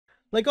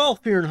Like all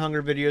Fear and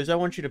Hunger videos, I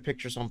want you to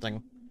picture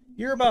something.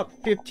 You're about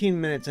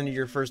 15 minutes into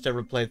your first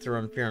ever playthrough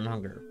on Fear and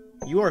Hunger.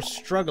 You are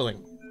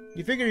struggling.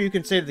 You figure you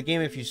can save the game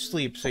if you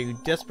sleep, so you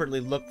desperately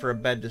look for a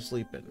bed to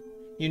sleep in.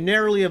 You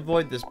narrowly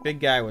avoid this big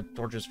guy with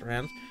torches for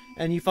hands,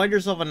 and you find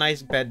yourself a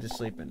nice bed to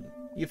sleep in.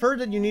 You've heard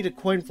that you need a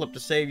coin flip to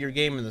save your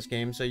game in this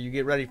game, so you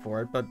get ready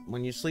for it, but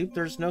when you sleep,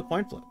 there's no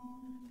coin flip.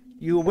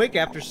 You awake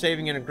after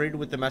saving and agreed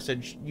with the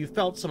message, you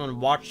felt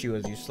someone watch you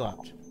as you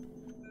slept.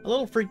 A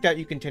little freaked out,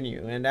 you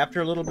continue, and after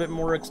a little bit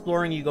more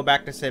exploring, you go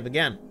back to save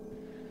again.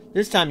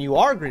 This time you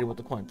are greeted with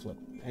the coin flip,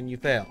 and you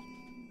fail.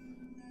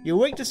 You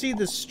awake to see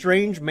this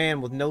strange man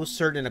with no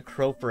shirt and a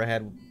crow for a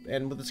head,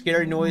 and with a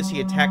scary noise,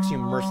 he attacks you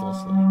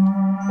mercilessly.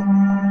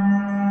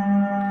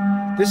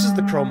 This is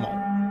the Crow-Mauler.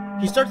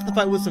 He starts the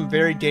fight with some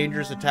very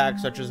dangerous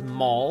attacks such as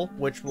Maul,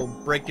 which will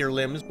break your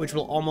limbs, which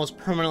will almost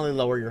permanently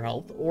lower your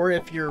health, or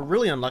if you're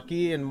really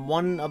unlucky and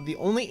one of the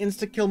only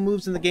insta-kill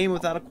moves in the game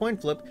without a coin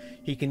flip,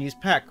 he can use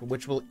Peck,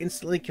 which will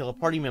instantly kill a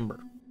party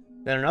member.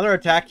 Then another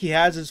attack he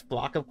has is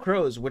Flock of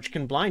Crows, which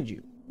can blind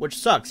you, which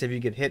sucks if you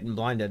get hit and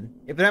blinded.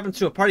 If it happens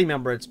to a party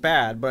member, it's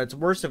bad, but it's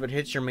worse if it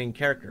hits your main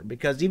character,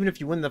 because even if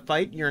you win the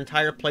fight, your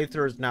entire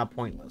playthrough is now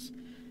pointless,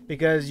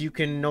 because you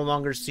can no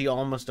longer see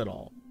almost at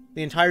all.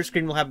 The entire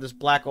screen will have this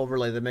black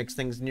overlay that makes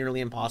things nearly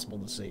impossible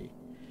to see.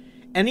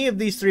 Any of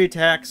these three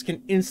attacks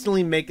can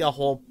instantly make a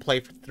whole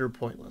playthrough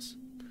pointless.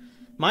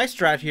 My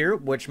strat here,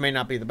 which may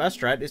not be the best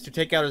strat, is to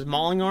take out his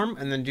mauling arm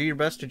and then do your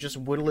best to just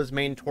whittle his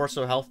main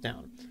torso health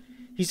down.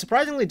 He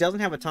surprisingly doesn't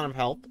have a ton of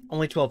health,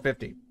 only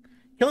 1250.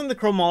 Killing the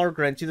Crow-Mauler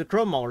grants you the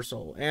Crow-Mauler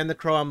soul and the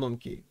Crow Emblem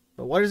key.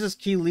 But what does this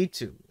key lead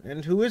to?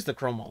 And who is the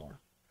Crow-Mauler?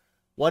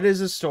 What is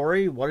his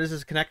story? What is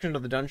his connection to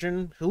the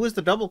dungeon? Who is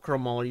the double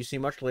Crow-Mauler you see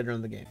much later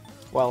in the game?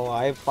 Well,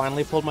 I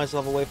finally pulled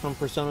myself away from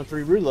Persona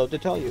 3 Reload to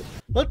tell you.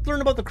 Let's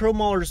learn about the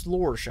Crow-Mauler's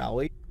lore, shall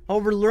we?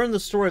 However, to learn the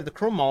story of the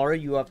Crow-Mauler,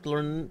 you have to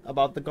learn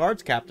about the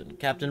guard's captain,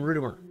 Captain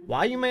Rudimer.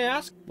 Why, you may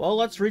ask? Well,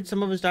 let's read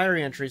some of his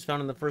diary entries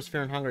found in the first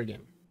Fear and Hunger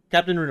game.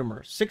 Captain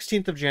Rudimer,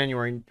 16th of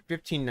January,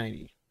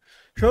 1590.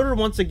 Schroeder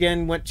once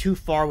again went too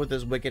far with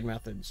his wicked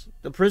methods.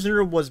 The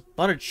prisoner was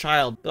but a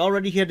child, but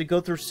already he had to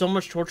go through so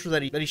much torture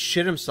that he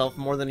shit himself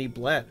more than he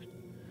bled.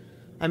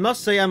 I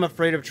must say I'm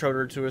afraid of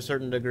Schroeder to a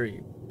certain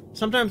degree.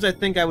 Sometimes I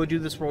think I would do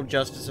this world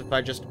justice if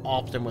I just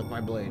offed him with my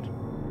blade.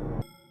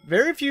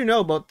 Very few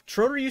know, but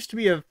Schroeder used to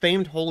be a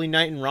famed holy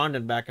knight in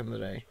Rondon back in the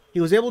day.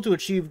 He was able to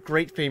achieve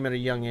great fame at a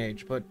young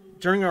age, but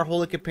during our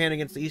holy campaign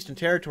against the Eastern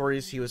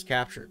Territories, he was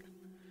captured.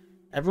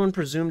 Everyone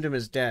presumed him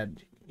as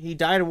dead. He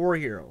died a war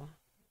hero.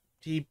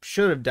 He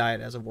should have died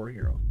as a war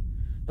hero.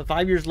 But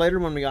 5 years later,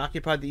 when we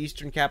occupied the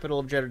eastern capital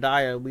of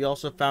Jedediah, we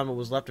also found what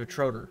was left of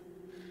Schroeder.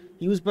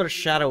 He was but a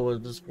shadow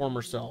of his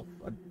former self,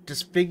 a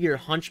disfigured,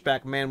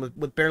 hunchback man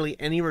with barely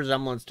any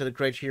resemblance to the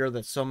great hero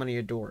that so many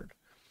adored.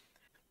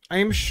 I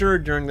am sure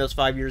during those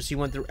 5 years he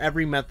went through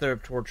every method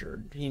of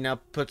torture he now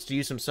puts to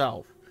use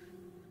himself.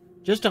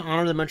 Just to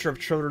honor the mention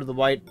of Schroeder the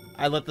White,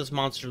 I let this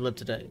monster live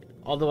today,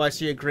 although I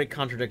see a great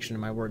contradiction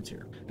in my words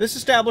here. This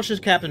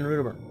establishes Captain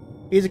Rudimer.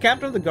 He's a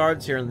captain of the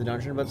guards here in the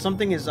dungeon, but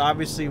something is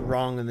obviously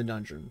wrong in the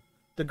dungeon.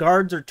 The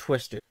guards are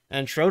twisted,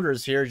 and Schroeder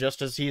is here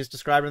just as he is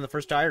described in the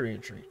first diary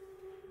entry.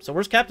 So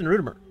where's Captain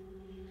Rudimer?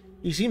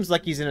 He seems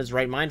like he's in his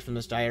right mind from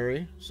this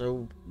diary,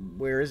 so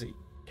where is he?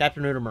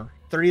 Captain Rudimer,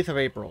 30th of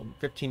April,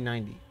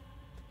 1590.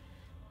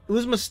 It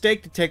was a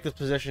mistake to take this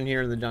position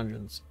here in the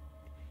dungeons.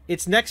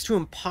 It's next to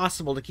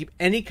impossible to keep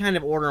any kind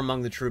of order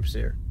among the troops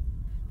here.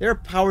 There are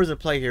powers at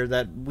play here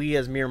that we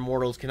as mere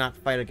mortals cannot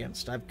fight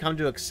against. I've come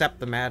to accept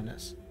the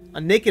madness. A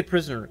naked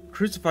prisoner,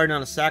 crucified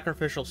on a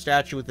sacrificial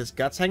statue with his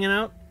guts hanging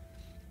out?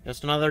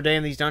 Just another day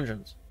in these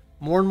dungeons.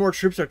 More and more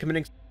troops are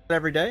committing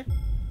every day.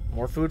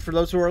 More food for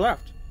those who are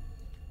left.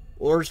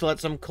 Orders to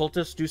let some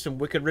cultists do some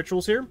wicked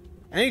rituals here?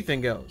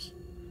 Anything goes.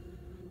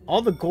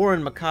 All the gore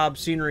and macabre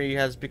scenery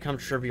has become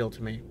trivial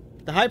to me.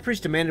 The High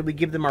Priest demanded we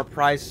give them our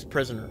prized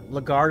prisoner,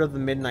 Lagarde of the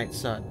Midnight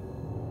Sun.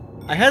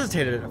 I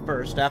hesitated at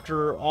first.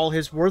 After all,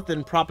 his worth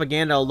in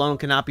propaganda alone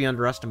cannot be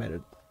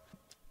underestimated.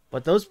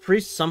 But those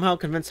priests somehow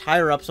convinced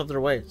higher-ups of their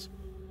ways.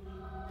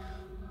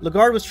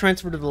 Lagarde was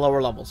transferred to the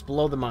lower levels,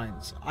 below the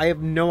mines. I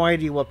have no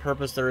idea what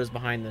purpose there is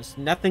behind this.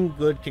 Nothing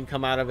good can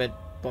come out of it,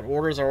 but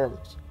orders are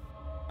orders.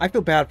 I feel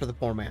bad for the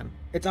poor man.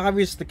 It's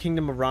obvious the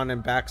Kingdom of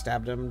Rondon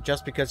backstabbed him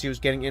just because he was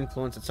getting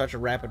influence at such a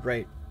rapid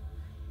rate.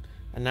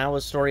 And now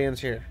his story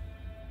ends here,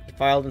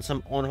 defiled in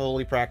some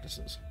unholy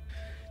practices.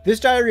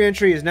 This diary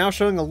entry is now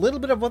showing a little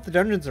bit of what the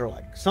dungeons are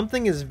like.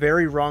 Something is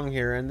very wrong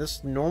here, and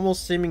this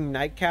normal-seeming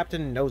knight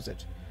captain knows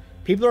it.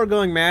 People are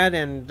going mad,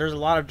 and there's a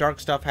lot of dark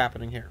stuff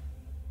happening here.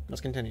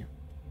 Let's continue.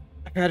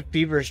 I've had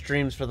feverish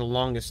dreams for the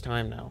longest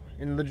time now.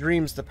 In the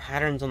dreams, the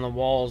patterns on the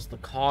walls, the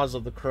caws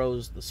of the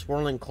crows, the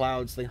swirling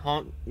clouds, they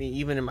haunt me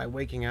even in my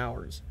waking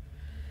hours.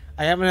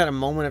 I haven't had a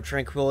moment of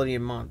tranquility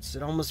in months.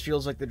 It almost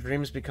feels like the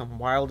dreams become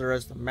wilder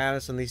as the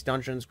madness in these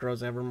dungeons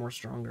grows ever more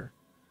stronger.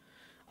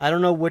 I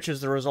don't know which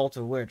is the result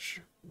of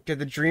which. Did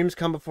the dreams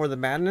come before the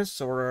madness,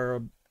 or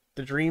are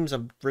the dreams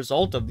a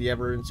result of the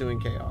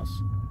ever-ensuing chaos?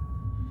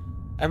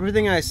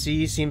 Everything I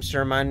see seems to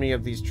remind me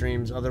of these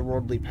dreams'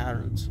 otherworldly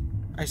patterns.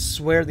 I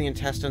swear the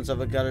intestines of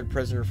a gutted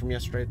prisoner from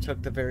yesterday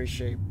took the very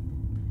shape.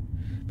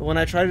 But when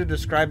I try to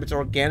describe its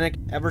organic,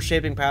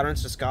 ever-shaping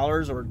patterns to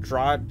scholars or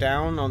draw it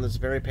down on this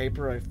very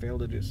paper, I fail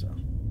to do so.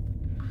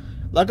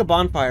 Like a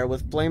bonfire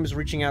with flames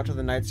reaching out to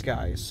the night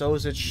sky, so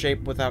is its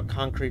shape without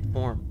concrete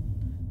form.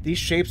 These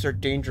shapes are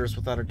dangerous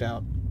without a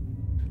doubt.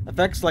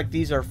 Effects like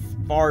these are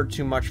far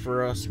too much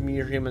for us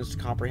mere humans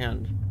to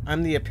comprehend.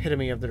 I'm the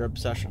epitome of their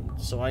obsession,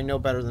 so I know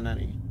better than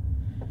any.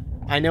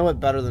 I know it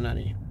better than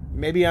any.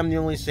 Maybe I'm the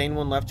only sane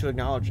one left to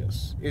acknowledge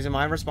this. Is it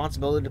my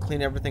responsibility to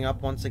clean everything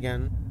up once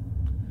again?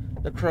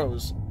 The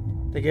crows,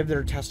 they give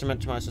their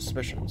testament to my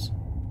suspicions.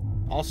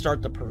 I'll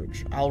start the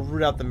purge. I'll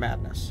root out the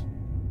madness.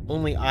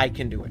 Only I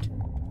can do it.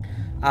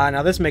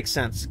 Now this makes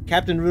sense.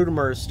 Captain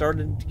Alll-Merr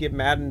started to get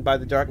maddened by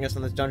the darkness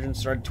in this dungeon and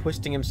started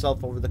twisting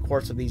himself over the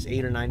course of these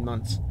 8 or 9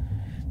 months.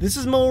 This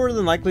is more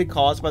than likely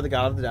caused by the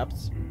God of the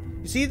Depths.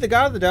 You see, the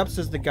God of the Depths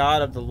is the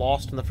god of the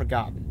lost and the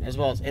forgotten, as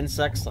well as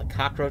insects like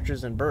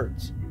cockroaches and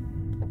birds.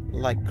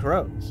 Like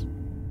crows.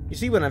 You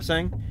see what I'm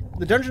saying?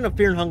 The Dungeon of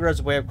Fear and Hunger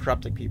has a way of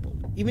corrupting people,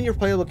 even your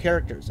playable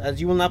characters,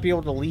 as you will not be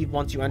able to leave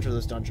once you enter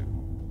this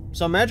dungeon.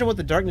 So imagine what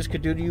the darkness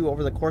could do to you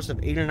over the course of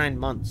 8 or 9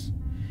 months.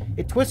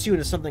 It twists you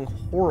into something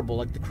horrible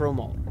like the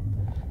Crow-Mauler.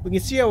 We can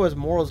see how his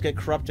morals get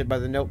corrupted by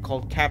the note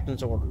called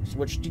Captain's Orders,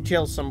 which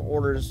details some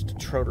orders to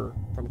Troder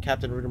from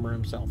Captain Alll-Merr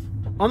himself.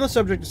 On the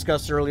subject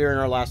discussed earlier in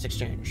our last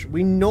exchange,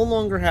 we no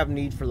longer have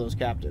need for those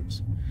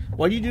captives.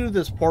 What you do to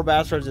this poor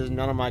bastards is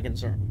none of my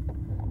concern.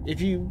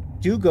 If you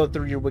do go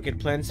through your wicked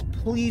plans,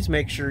 please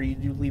make sure you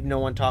do leave no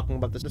one talking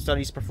about the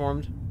studies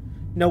performed.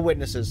 No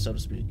witnesses, so to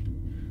speak.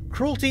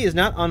 Cruelty is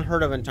not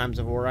unheard of in times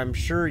of war. I'm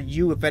sure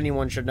you, if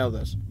anyone, should know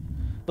this.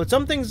 But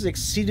some things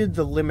exceeded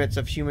the limits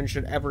of humans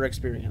should ever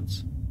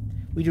experience.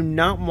 We do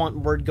not want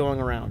word going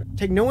around.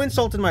 Take no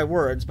insult in my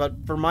words,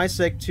 but for my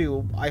sake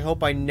too, I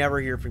hope I never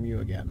hear from you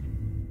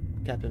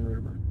again. Captain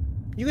Alll-Merr.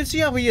 You can see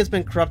how he has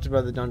been corrupted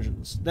by the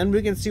dungeons. Then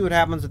we can see what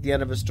happens at the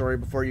end of his story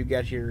before you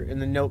get here in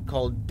the note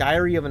called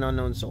Diary of an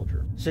Unknown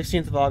Soldier,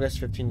 16th of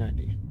August,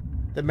 1590.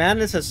 The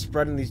madness has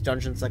spread in these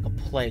dungeons like a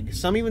plague.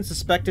 Some even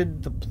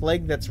suspected the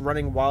plague that's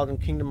running wild in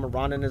Kingdom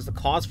Morannon is the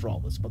cause for all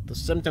this, but the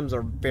symptoms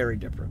are very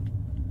different.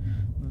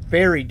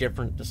 Very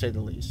different, to say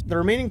the least. The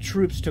remaining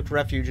troops took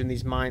refuge in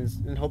these mines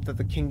in hope that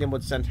the kingdom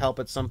would send help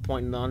at some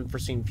point in the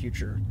unforeseen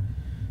future.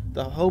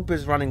 The hope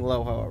is running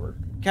low, however.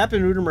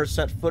 Captain Alll-Merr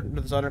set foot into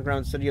this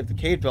underground city of the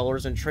cave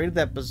dwellers and traded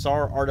that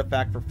bizarre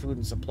artifact for food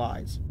and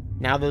supplies.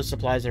 Now those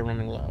supplies are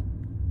running low.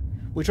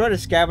 We try to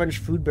scavenge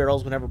food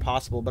barrels whenever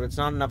possible, but it's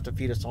not enough to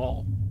feed us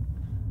all.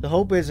 The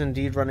hope is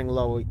indeed running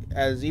low,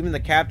 as even the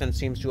captain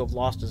seems to have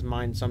lost his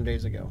mind some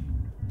days ago.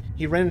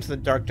 He ran into the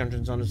dark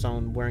dungeons on his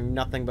own, wearing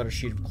nothing but a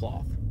sheet of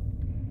cloth.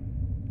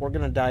 We're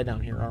gonna die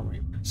down here, aren't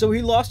we? So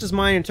he lost his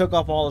mind and took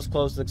off all his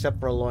clothes except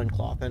for a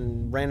loincloth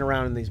and ran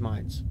around in these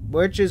mines,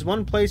 which is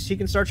one place he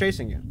can start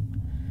chasing you.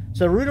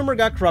 So Alll-Merr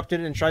got corrupted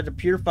and tried to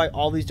purify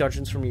all these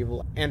dungeons from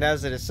evil, and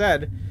as it is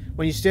said,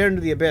 when you stare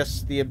into the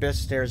abyss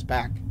stares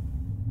back.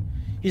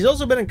 He's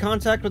also been in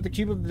contact with the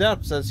Cube of the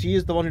Depths, as he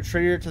is the one who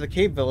traded it to the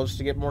cave village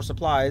to get more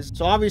supplies,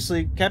 so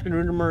obviously Captain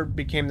Alll-Merr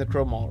became the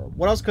Crow-Mauler.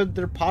 What else could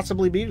there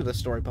possibly be to this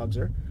story,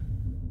 Pugzer?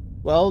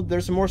 Well,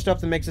 there's some more stuff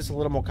that makes this a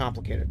little more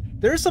complicated.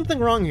 There is something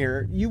wrong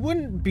here. You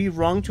wouldn't be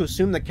wrong to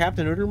assume that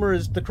Captain Alll-Merr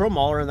is the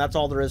Crow-Mauler and that's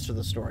all there is to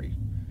the story,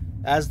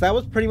 as that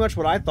was pretty much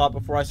what I thought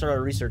before I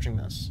started researching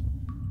this.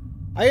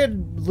 I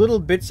had little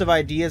bits of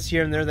ideas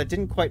here and there that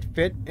didn't quite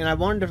fit, and I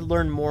wanted to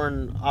learn more,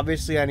 and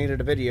obviously I needed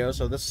a video,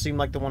 so this seemed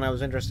like the one I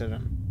was interested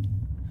in.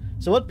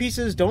 So what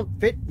pieces don't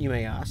fit, you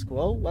may ask?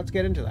 Well, let's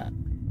get into that.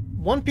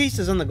 One piece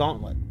is in the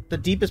gauntlet, the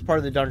deepest part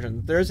of the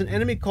dungeon. There is an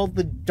enemy called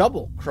the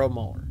Double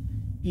Crow-Mauler.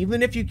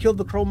 Even if you killed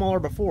the Crow-Mauler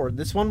before,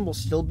 this one will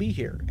still be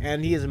here,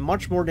 and he is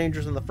much more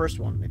dangerous than the first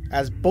one,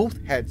 as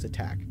both heads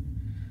attack.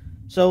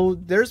 So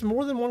there's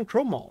more than one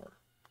Crow-Mauler.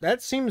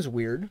 That seems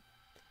weird.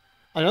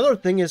 Another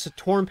thing is a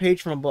torn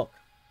page from a book.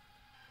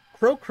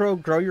 Crow, crow,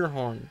 grow your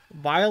horn,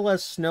 vile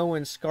as snow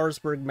in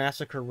Scarsburg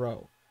massacre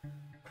row.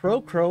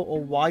 Crow, crow, oh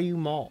why you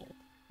maul?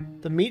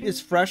 The meat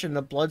is fresh and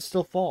the blood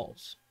still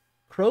falls.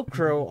 Crow,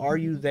 crow, are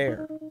you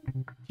there?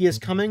 He is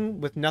coming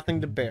with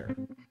nothing to bear.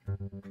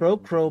 Crow,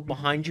 crow,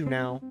 behind you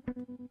now.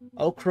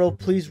 Oh crow,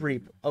 please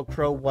reap. Oh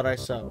crow, what I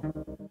sow.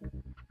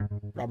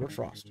 Robert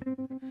Frost.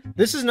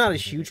 This is not a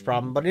huge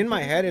problem, but in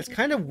my head it's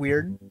kind of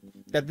weird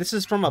that this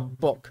is from a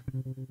book,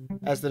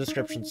 as the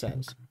description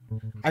says.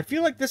 I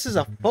feel like this is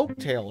a folk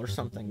tale or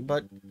something,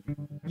 but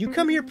you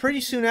come here pretty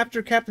soon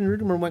after Captain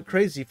Alll-Merr went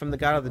crazy from the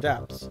God of the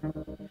Depths.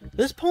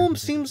 This poem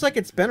seems like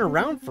it's been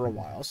around for a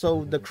while,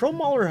 so the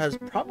Crow-Mauler has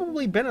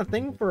probably been a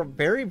thing for a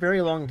very,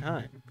 very long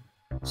time.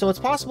 So it's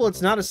possible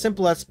it's not as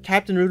simple as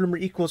Captain Alll-Merr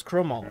equals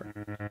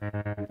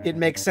Crow-Mauler. It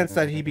makes sense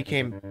that he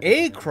became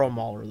a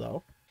Crow-Mauler,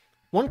 though.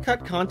 One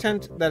cut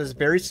content that is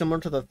very similar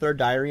to the third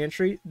diary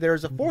entry.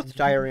 There's a fourth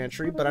diary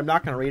entry, but I'm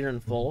not going to read it in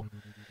full.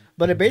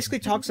 But it basically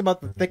talks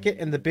about the thicket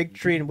and the big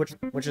tree in which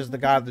is the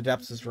God of the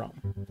Depths' realm,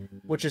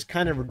 which is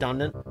kind of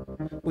redundant.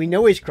 We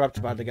know he's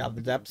corrupted by the God of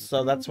the Depths,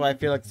 so that's why I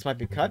feel like this might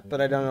be cut,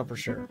 but I don't know for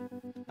sure.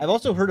 I've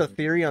also heard a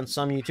theory on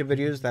some YouTube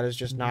videos that is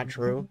just not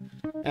true,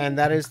 and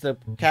that is that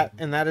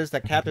Captain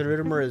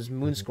Riddimer is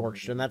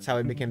moon-scorched, and that's how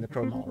he became the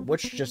Crow-Mauler,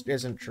 which just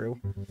isn't true.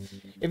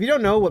 If you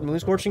don't know what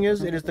moon-scorching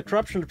is, it is the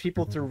corruption of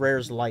people through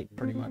Rare's light,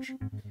 pretty much.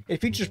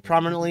 It features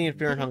prominently in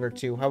Fear and Hunger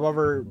 2.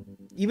 However,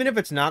 even if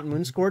it's not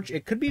moon-scorch,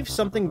 it could be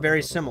something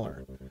very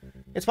similar.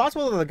 It's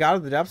possible that the God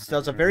of the Depths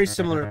does a very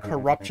similar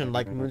corruption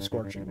like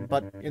moon-scorching,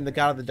 but in the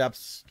God of the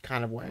Depths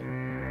kind of way.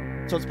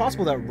 So it's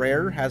possible that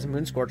Rare has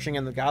moon-scorching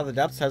and the God of the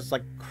Depths has,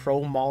 like,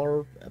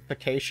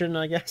 Crow-Maulerification,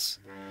 I guess?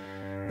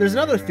 There's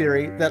another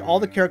theory that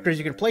all the characters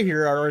you can play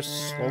here are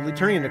slowly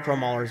turning into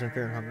Crow-Maulers in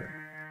Fear and Hunger.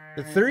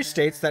 The theory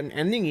states that an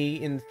ending E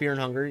in Fear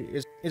and Hunger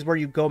is where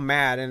you go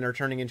mad and are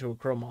turning into a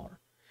Crow-Mauler.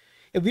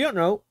 If you don't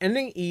know,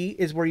 ending E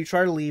is where you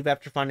try to leave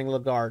after finding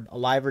Lagarde,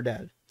 alive or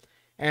dead.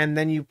 And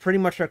then you pretty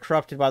much are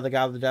corrupted by the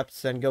God of the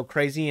Depths and go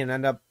crazy and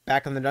end up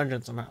back in the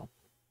dungeon somehow.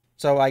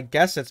 So I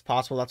guess it's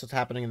possible that's what's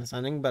happening in this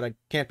ending, but I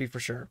can't be for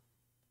sure.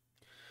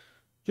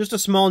 Just a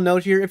small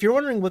note here, if you're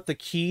wondering what the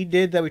key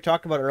did that we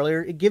talked about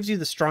earlier, it gives you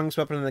the strongest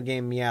weapon in the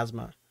game,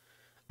 Miasma.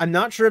 I'm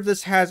not sure if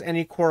this has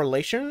any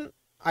correlation.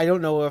 I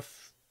don't know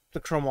if the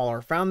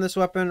Crow-Mauler found this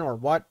weapon or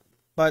what,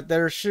 but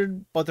there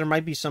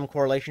might be some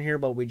correlation here,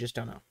 but we just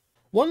don't know.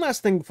 One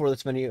last thing before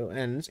this video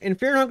ends. In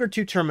Fear and Hunger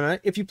 2 Termina,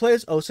 if you play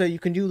as Osa, you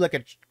can do like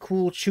a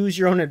cool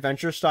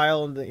choose-your-own-adventure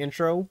style in the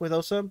intro with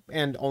Osa,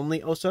 and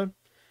only Osa.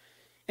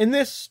 In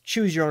this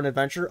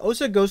choose-your-own-adventure,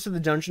 Osa goes to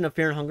the dungeon of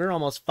Fear and Hunger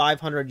almost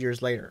 500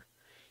 years later.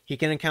 He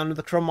can encounter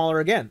the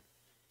Crow-Mauler again.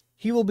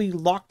 He will be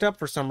locked up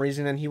for some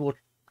reason, and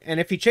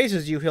if he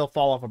chases you, he'll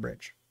fall off a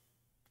bridge.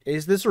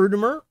 Is this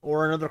Riddimer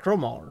or another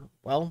Crow-Mauler?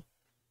 Well,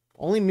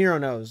 only Miro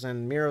knows,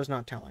 and Miro's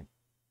not telling.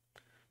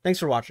 Thanks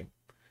for watching.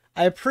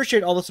 I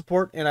appreciate all the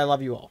support, and I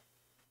love you all.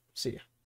 See ya.